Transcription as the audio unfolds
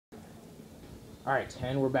Alright,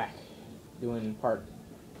 and we're back. Doing part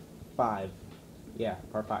 5. Yeah,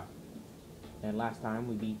 part 5. And last time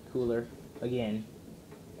we beat Cooler again.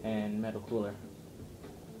 And Metal Cooler.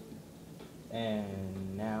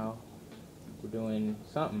 And now we're doing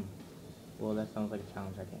something. Well, that sounds like a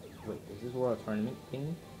challenge. I can't. Wait, is this World Tournament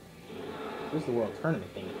thingy? This is the World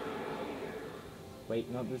Tournament thingy. Wait,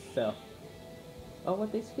 no, this is Cell. Oh,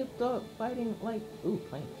 what? They skipped up fighting like. Ooh,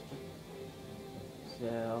 planes.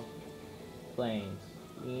 Cell. Planes.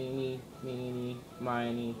 Meeny, meeny,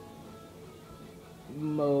 miny.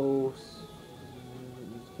 Most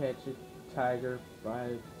catch a tiger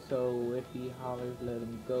by so if he hollers, let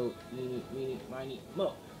him go. Meeny, meeny, miny,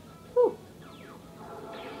 mo. Whew.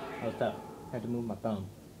 That was tough. Had to move my thumb.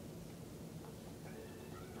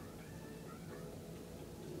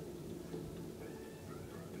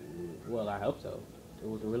 Well, I hope so. It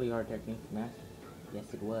was a really hard technique to master.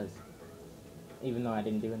 Yes, it was. Even though I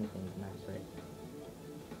didn't do anything to master it.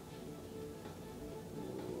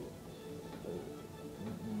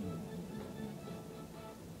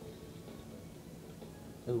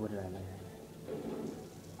 Ooh, what did I learn?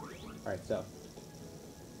 Alright, so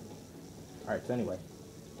anyway.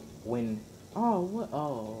 When... Oh, what?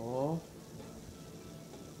 Oh.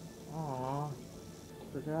 Aw.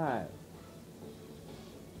 Forgot.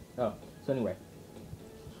 Oh, so anyway.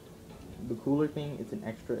 The cooler thing, it's an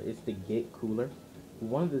extra, it's to get cooler.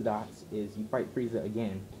 One of the dots is you fight Frieza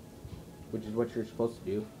again, which is what you're supposed to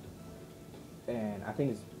do. And I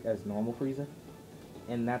think it's as normal Frieza.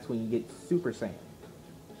 And that's when you get Super Saiyan.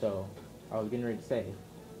 So, I was getting ready to say,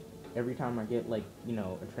 every time I get, like, you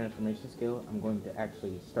know, a transformation skill, I'm going to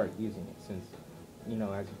actually start using it, since, you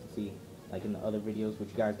know, as you can see, like in the other videos, which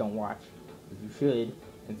you guys don't watch, because you should,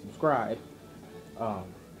 and subscribe,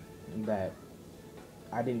 that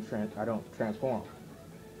I don't transform.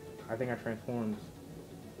 I think I transformed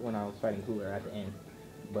when I was fighting Cooler at the end,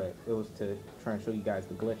 but it was to try and show you guys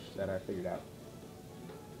the glitch that I figured out.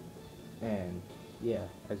 And, yeah,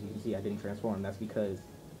 as you can see, I didn't transform. That's because,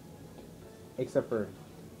 except for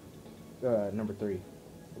number 3,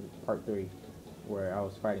 part 3, where I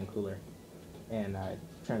was fighting Cooler, and I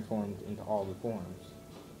transformed into all the forms.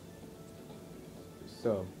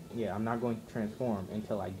 So, yeah, I'm not going to transform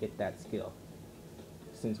until I get that skill.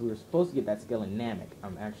 Since we were supposed to get that skill in Namek,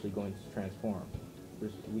 I'm actually going to transform.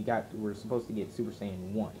 We're supposed to get Super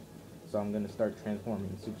Saiyan 1. So I'm going to start transforming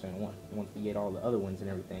in Super Saiyan 1. Once we get all the other ones and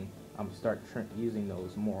everything, I'm going to start using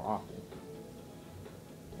those more often.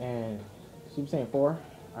 And Super Saiyan 4,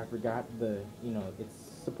 I forgot it's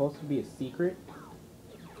supposed to be a secret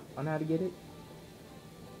on how to get it.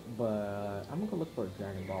 But I'm going to go look for a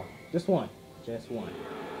Dragon Ball. Just one. Just one.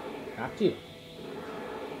 Not 2.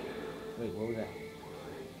 Wait, what was that?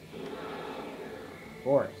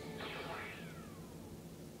 Forest.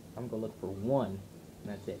 I'm gonna look for 1, and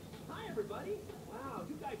that's it. Hi, everybody! Wow,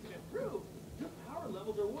 you guys have improved. Your power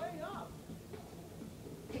levels are way up.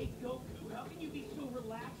 Hey, Goku, how can you be so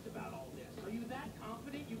relaxed about all this? Are you that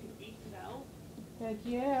confident you can beat Cell? Heck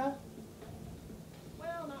yeah.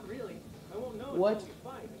 Well, not really. I won't know What? until we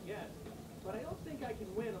fight, I guess. But I don't think I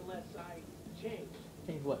can win unless I change.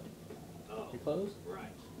 Change what? Oh, Your clothes? right.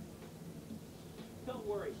 Don't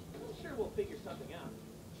worry. I'm sure we'll figure something out.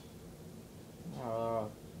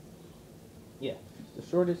 Yeah. The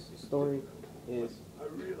shortest story is I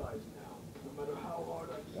realize now, no matter how hard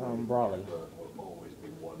I try, Brawly. Earth will always be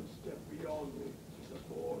one step beyond me. She's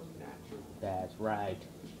a born natural. That's right.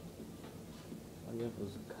 All you have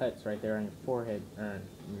those cuts right there on your forehead, or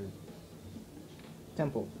your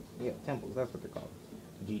temple. Yeah, temples, that's what they're called.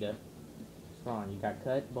 Vegeta. Spawn, you got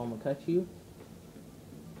cut, Bulma cut you.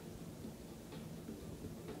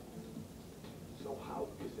 So how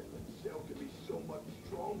is it that Cell can be so much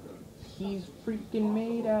stronger? He's freaking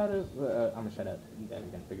made out of... I'm gonna shut up. You guys are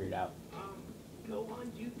gonna figure it out.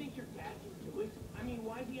 Gohan, do you think your dad can do it? I mean,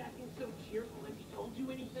 why is he acting so cheerful? Has he told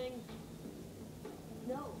you anything?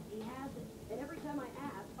 No, he hasn't. And every time I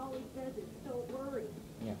ask, all he says is, don't worry.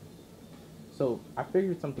 Yeah. So, I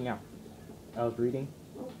figured something out. I was reading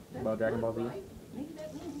Well, that's about Dragon Ball good, Z. right? Maybe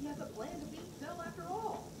that means he has a plan to beat Cell after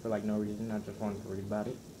all. For like no reason. I just wanted to read about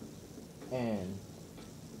it. And...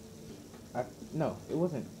 No, it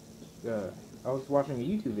wasn't... I was watching a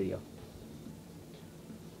YouTube video.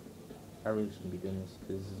 I really shouldn't be doing this,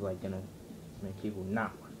 because this is like gonna make people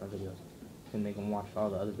not watch my videos. It's gonna make them watch all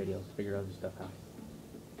the other videos, figure other stuff out.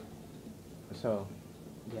 So,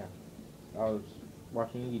 yeah. I was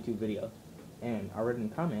watching a YouTube video, and I read in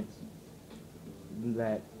the comments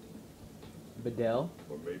that Videl,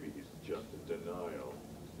 Or maybe he's just in denial.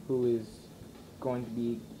 who is going to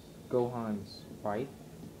be Gohan's wife,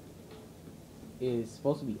 is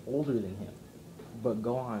supposed to be older than him. but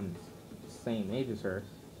Gohan's the same age as her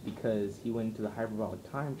because he went into the hyperbolic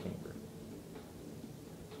time chamber,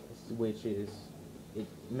 which is, it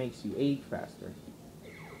makes you age faster.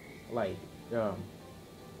 Like,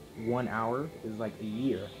 1 hour is like a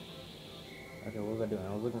year. Okay, what was I doing?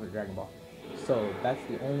 I was looking for Dragon Ball. So that's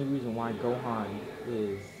the only reason why Gohan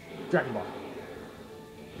is Dragon Ball.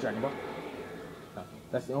 Dragon Ball? No.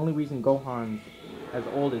 That's the only reason Gohan's as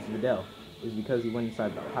old as Videl is because he went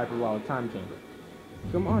inside the hyperbolic time chamber.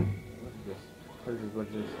 Come on. What is this? What is this? What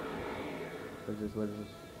is this? What is this? What is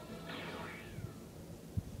this?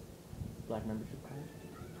 Black membership card?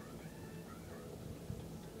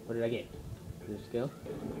 What did I get? Is it skill?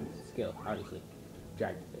 Skill, obviously.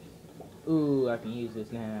 Dragon Fist. Ooh, I can use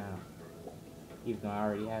this now. Even though I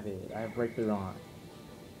already have it. I have breakthrough on.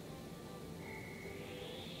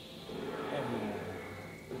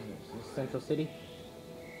 This is Central City.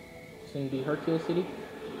 Soon to be Hercule City.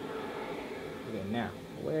 Okay, now,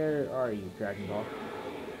 where are you, Dragon Ball?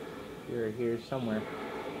 You're here somewhere.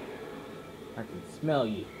 I can smell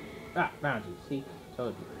you. Ah, found you. See?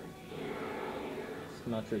 Told you.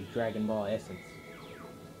 Smell your Dragon Ball essence.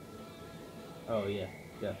 Oh, yeah.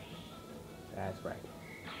 Yeah. That's right.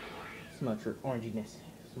 Smell your oranginess.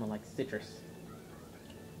 Smell like citrus.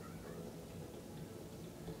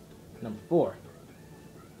 Number 4.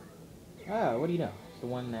 Ah, what do you know? It's the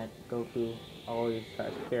one that Goku always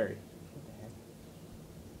tries to carry. What the heck?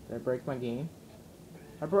 Did I break my game?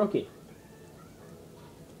 I broke it.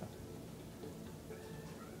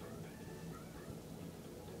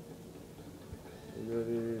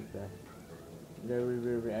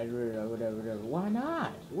 Whatever. Why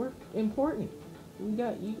not? We're important. We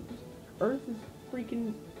got you. Earth is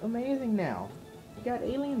freaking amazing now. We got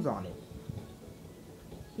aliens on it.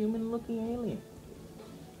 Human-looking alien.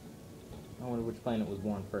 I wonder which planet was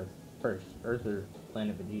born first, Earth or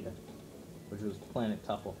Planet Vegeta, which was Planet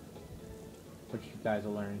Tuffle, which you guys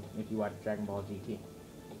will learn if you watch Dragon Ball GT.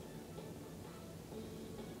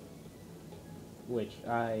 Which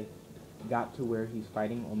I got to where he's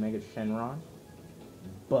fighting Omega Shenron,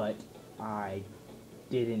 but I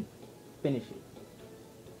didn't finish it.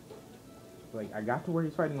 Like, I got to where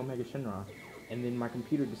he's fighting Omega Shenron, and then my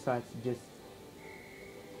computer decides to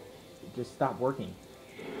just stop working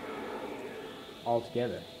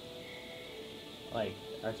altogether. Like,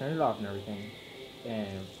 I turned it off and everything,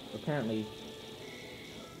 and apparently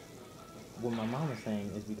what my mom was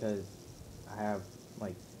saying is because I have,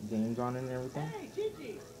 like, games on it and everything. Hey,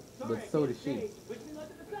 Gigi! But so does she. Wish me luck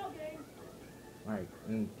at the cell game. Alright,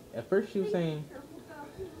 and at first she was saying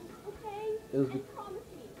Okay? it was And promise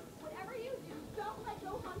me, whatever you do, don't let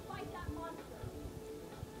Gohan fight that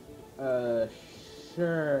monster.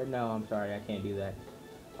 Sure. No, I'm sorry, I can't do that.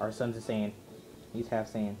 Our son's a Saiyan. He's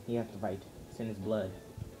half Saiyan. He has to fight. It's in his blood.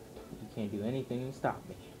 He can't do anything to stop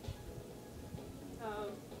me. I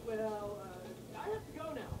have to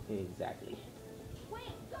go now. Exactly.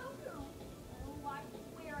 Wait, Goku! Oh, I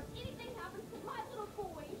swear, if anything happens to my little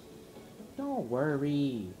boy... Don't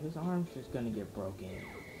worry. His arm's just gonna get broken.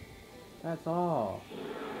 That's all.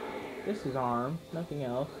 This is arm, nothing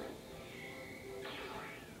else.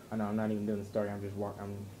 I know, I'm not even doing the story. I'm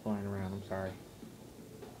flying around. I'm sorry.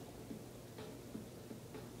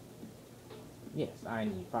 Yes, I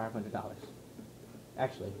need $500.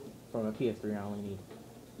 Actually, from a PS3, I only need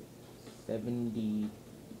 $74.89.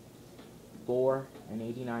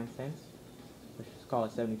 Let's just call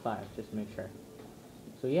it 75, just to make sure.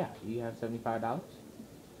 So yeah, you have $75. What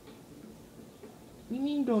do you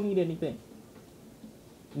mean you don't need anything?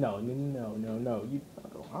 No. You,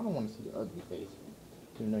 I don't want to see your ugly face.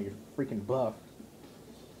 Even though you're freaking buff.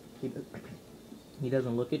 He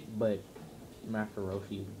doesn't look it, but Master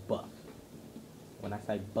Roshi is buff. When I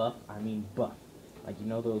say buff, I mean buff. Like, you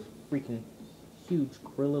know those freaking huge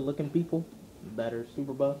gorilla-looking people that are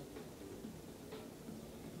super buff?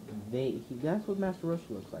 That's what Master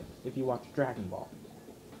Roshi looks like. If you watch Dragon Ball,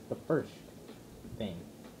 the first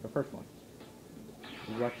one. If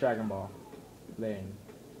you watch Dragon Ball, then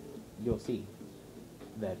you'll see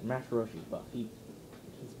that Master Roshi is buff. He's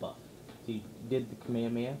buff. He did the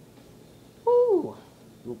Kamehameha. Woo!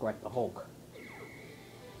 You look like the Hulk.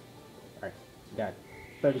 Alright, you got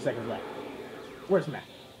 30 seconds left. Where's Matt?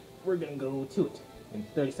 We're gonna go to it in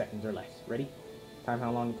 30 seconds or less. Ready? Time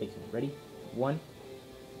how long it takes me. Ready? 1,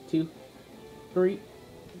 2, 3,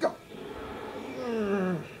 go!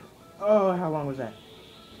 Oh, how long was that?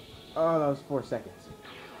 Oh, that was 4 seconds.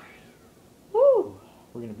 Woo!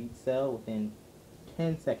 We're gonna beat Cell within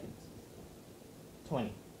 10 seconds.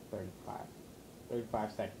 20,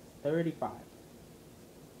 35 seconds. 35.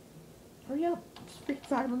 Hurry up, freak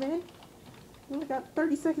Cyberman. You only got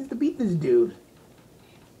 30 seconds to beat this dude.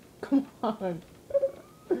 Come on.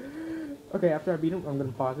 Okay, after I beat him, I'm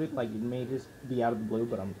gonna pause it. Like, it may just be out of the blue,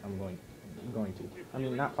 but I'm going to. I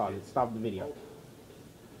mean, not pause it. Stop the video.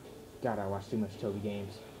 God, I watch too much Toby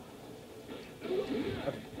games.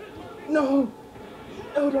 Okay. No!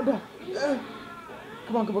 No, don't die.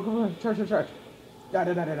 Come on, come on, come on. Charge, charge, charge. Die,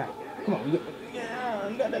 die, die, die, die. Come on. Yeah.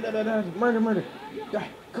 Die, die, die, die, die. Murder, murder. Die.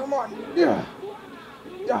 Come on. Yeah.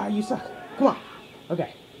 Ah, you suck. Come on.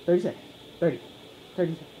 Okay. 30 seconds.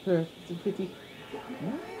 30, 50.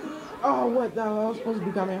 Oh, what? That was supposed to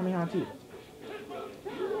be Kamehameha too.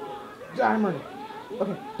 Die, murder.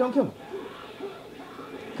 Okay, don't kill me.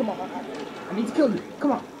 Come on. I need to kill you.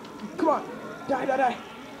 Come on. Come on. Die, die, die.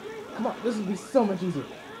 Come on. This would be so much easier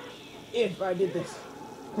if I did this.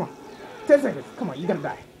 Come on. 10 seconds. Come on. You gotta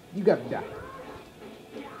die. You gotta die.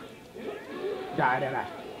 Die, die, die.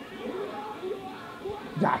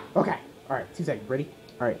 Die. Okay. Alright, 2 seconds. Ready?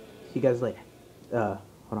 Alright. See you guys later. Hold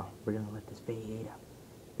on. We're gonna let this fade up.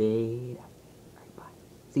 Fade up. Alright, bye.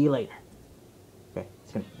 See you later. Okay.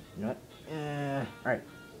 It's gonna. You know what? Alright.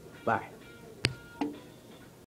 Bye.